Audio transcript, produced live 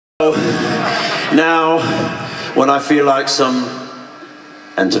Now, when I feel like some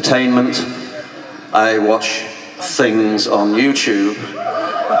entertainment, I watch things on YouTube.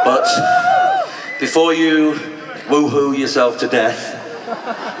 But before you woohoo yourself to death,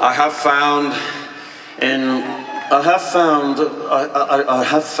 I have found in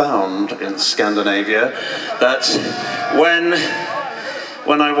Scandinavia that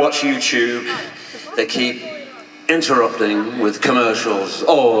when I watch YouTube, they keep interrupting with commercials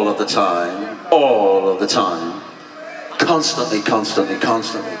all of the time, constantly.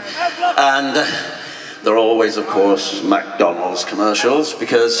 And they're always, of course, McDonald's commercials,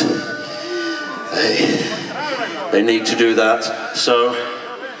 because they need to do that. So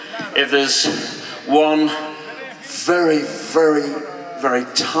if there's one very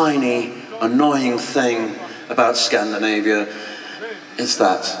tiny, annoying thing about Scandinavia, it's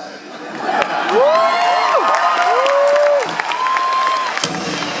that.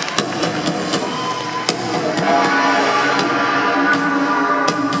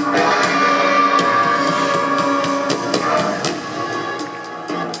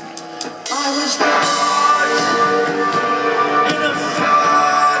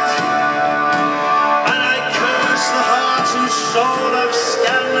 Soul of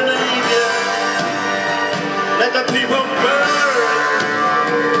Scandinavia, let the people burn,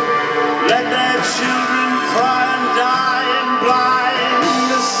 let their children cry and die in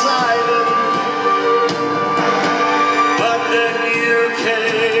blind asylum. But then you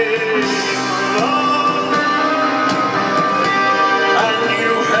came along, and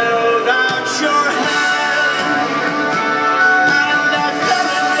you held out your hand, and I fell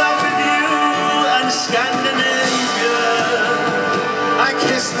in love with you and Scandinavia. I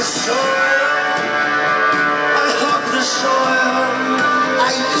kiss the soil, I hug the soil,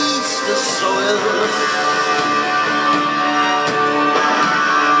 I eat the soil.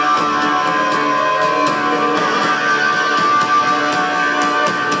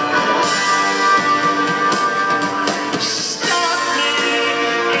 Stop me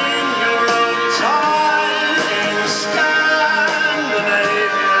in your own time in Scandinavia.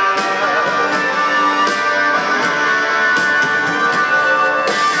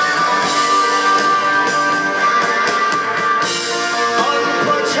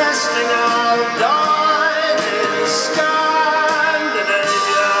 I'll die in Scandinavia.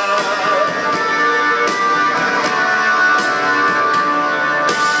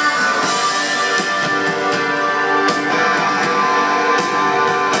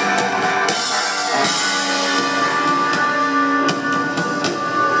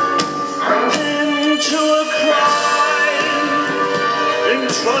 Into a crime in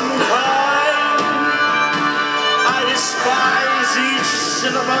Trondheim, I despise each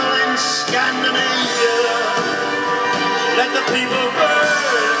syllable in Scandinavia. Let the people burn,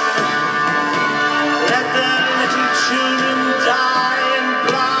 let their little children die in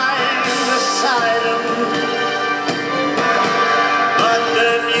blind asylum. But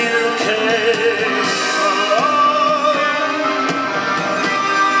then you came along,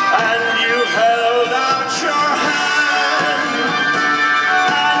 and you held out your hand,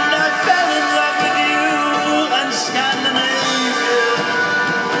 and I fell in love with you and Scandinavia.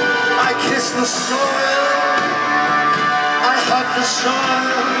 I kiss the soil, I hug the soil,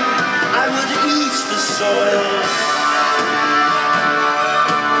 I would eat the soil.